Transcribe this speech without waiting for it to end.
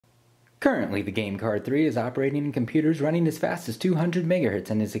Currently, the game card 3 is operating in computers running as fast as 200 megahertz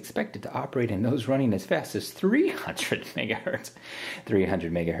and is expected to operate in those running as fast as 300 megahertz.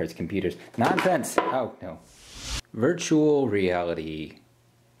 300 megahertz computers. Nonsense! Oh, no. Virtual reality,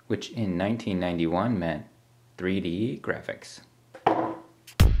 which in 1991 meant 3D graphics.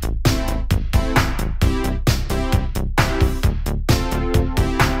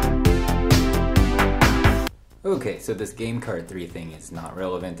 Okay, so this game card 3 thing is not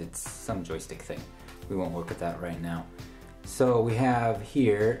relevant, it's some joystick thing. We won't look at that right now. So we have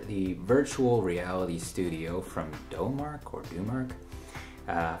here the Virtual Reality Studio from Domark or Domark.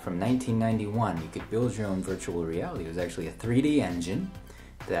 From 1991, you could build your own virtual reality. It was actually a 3D engine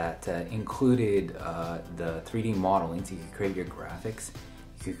that included the 3D modeling, so you could create your graphics,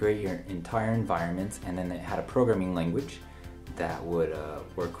 you could create your entire environments, and then it had a programming language that would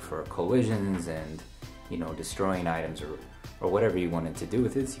work for collisions and destroying items or whatever you wanted to do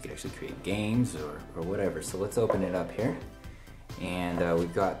with it. So you could actually create games or whatever. So let's open it up here. And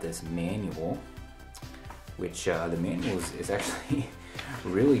we've got this manual, which the manual is actually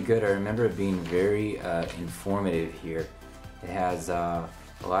really good. I remember it being very informative here. It has a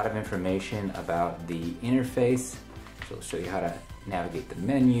lot of information about the interface. So it'll show you how to navigate the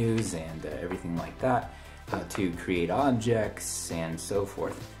menus and everything like that, how to create objects and so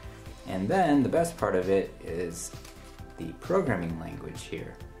forth. And then the best part of it is the programming language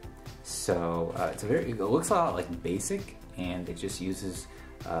here. So it looks a lot like BASIC, and it just uses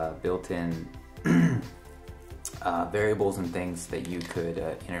built-in variables and things that you could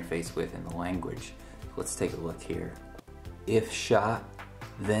interface with in the language. Let's take a look here. If shot,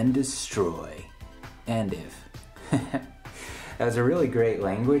 then destroy. And if. That's a really great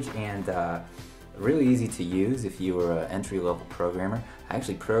language and really easy to use if you were an entry-level programmer. I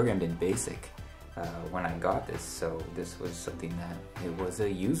actually programmed in BASIC when I got this, so this was something that it was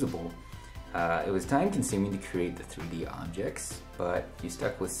usable. It was time-consuming to create the 3D objects, but if you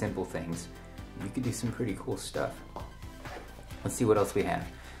stuck with simple things, you could do some pretty cool stuff. Let's see what else we have.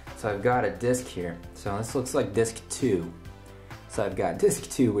 So I've got a disk here. So this looks like disk 2. So I've got disk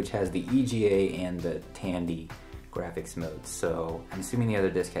 2, which has the EGA and the Tandy graphics modes. So I'm assuming the other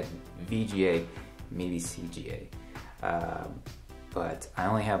disk had VGA, maybe CGA. But I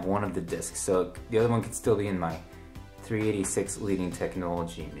only have one of the disks, so the other one could still be in my 386 leading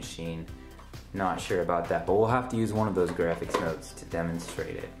technology machine. Not sure about that, but we'll have to use one of those graphics modes to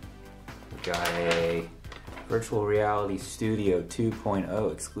demonstrate it. We've got a Virtual Reality Studio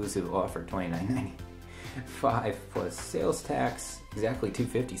 2.0 exclusive offer, $29.95 plus sales tax, exactly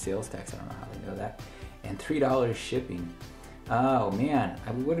 $2.50 sales tax, I don't know how they know that, and $3 shipping. Oh man,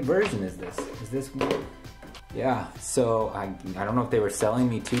 what version is this? Is this one? Yeah, so I don't know if they were selling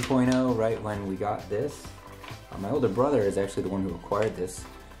me 2.0 right when we got this. My older brother is actually the one who acquired this,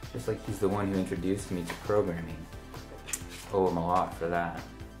 just like he's the one who introduced me to programming. Owe him a lot for that.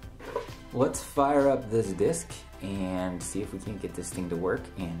 Let's fire up this disk and see if we can't get this thing to work,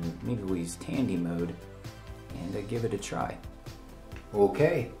 and maybe we'll use Tandy mode and give it a try.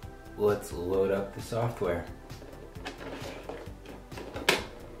 Okay, let's load up the software.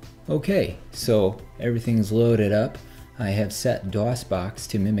 Okay, so everything's loaded up. I have set DOSBox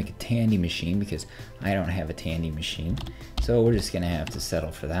to mimic a Tandy machine because I don't have a Tandy machine. So we're just gonna have to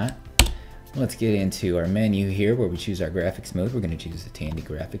settle for that. Let's get into our menu here where we choose our graphics mode. We're gonna choose the Tandy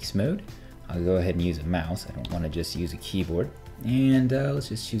graphics mode. I'll go ahead and use a mouse. I don't wanna just use a keyboard. And let's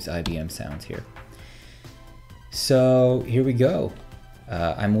just choose IBM sounds here. So here we go.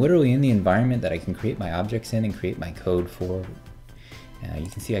 I'm literally in the environment that I can create my objects in and create my code for. You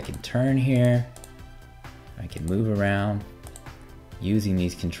can see I can turn here, I can move around using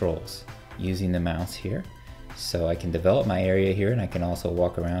these controls, using the mouse here. So I can develop my area here, and I can also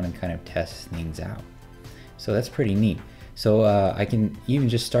walk around and kind of test things out. So that's pretty neat. So I can even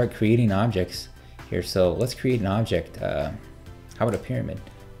just start creating objects here. So let's create an object. How about a pyramid?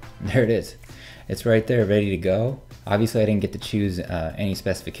 There it is. It's right there, ready to go. Obviously I didn't get to choose any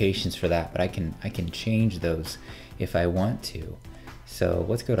specifications for that, but I can change those if I want to. So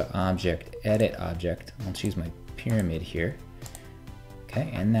let's go to Object, Edit Object. I'll choose my pyramid here. Okay,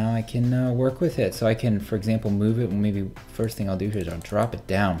 and now I can work with it. So I can, for example, move it. Maybe first thing I'll do here is I'll drop it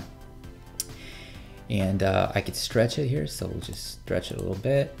down. And I could stretch it here, so we'll just stretch it a little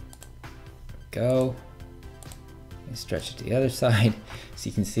bit. Go. And stretch it to the other side. So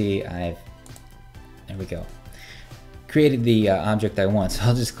you can see there we go. Created the object I want, so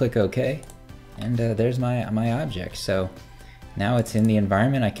I'll just click OK. And there's my object. So now it's in the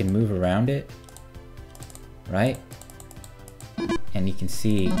environment, I can move around it, right? And you can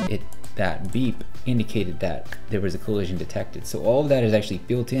see that beep indicated that there was a collision detected. So all of that is actually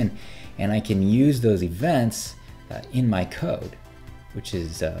built in and I can use those events in my code, which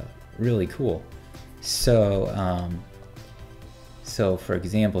is really cool. So, so for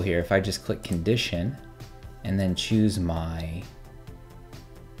example here, if I just click condition and then choose my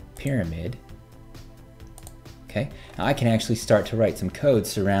pyramid, okay, now I can actually start to write some code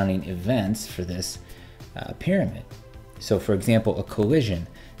surrounding events for this pyramid. So for example, a collision.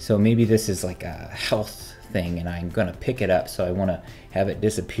 So maybe this is like a health thing and I'm gonna pick it up, so I wanna have it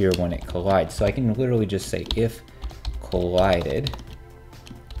disappear when it collides. So I can literally just say if collided,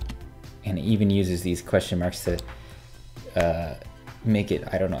 and it even uses these question marks to make it,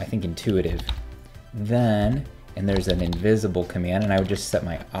 I don't know, I think intuitive. Then, and there's an invisible command, and I would just set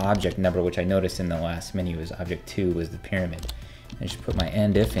my object number, which I noticed in the last menu was object 2 was the pyramid. I just put my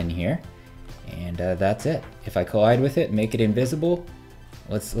end if in here, and that's it. If I collide with it, make it invisible.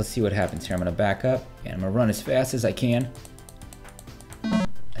 Let's see what happens here. I'm gonna back up and I'm gonna run as fast as I can.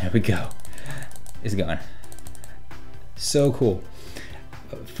 There we go. It's gone. So cool.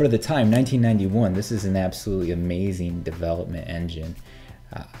 For the time, 1991, this is an absolutely amazing development engine,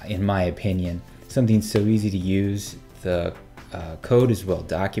 in my opinion. Something so easy to use. The code is well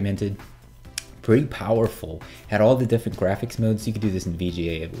documented, pretty powerful. Had all the different graphics modes. You could do this in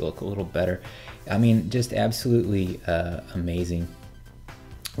VGA, it would look a little better. I mean, just absolutely amazing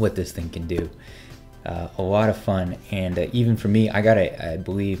what this thing can do. A lot of fun, and even for me, I got it, I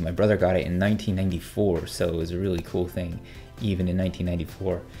believe my brother got it in 1994, so it was a really cool thing. Even in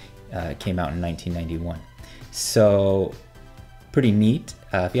 1994, it came out in 1991. So pretty neat.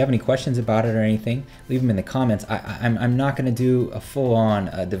 If you have any questions about it or anything, leave them in the comments. I'm not going to do a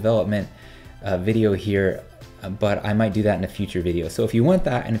full-on development video here, but I might do that in a future video. So if you want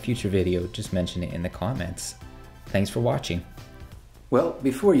that in a future video, just mention it in the comments. Thanks for watching. Well,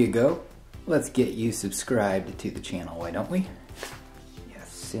 before you go, let's get you subscribed to the channel, why don't we?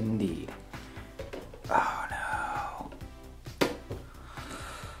 Yes, indeed. Oh no.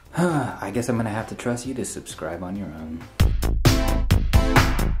 I guess I'm gonna have to trust you to subscribe on your own.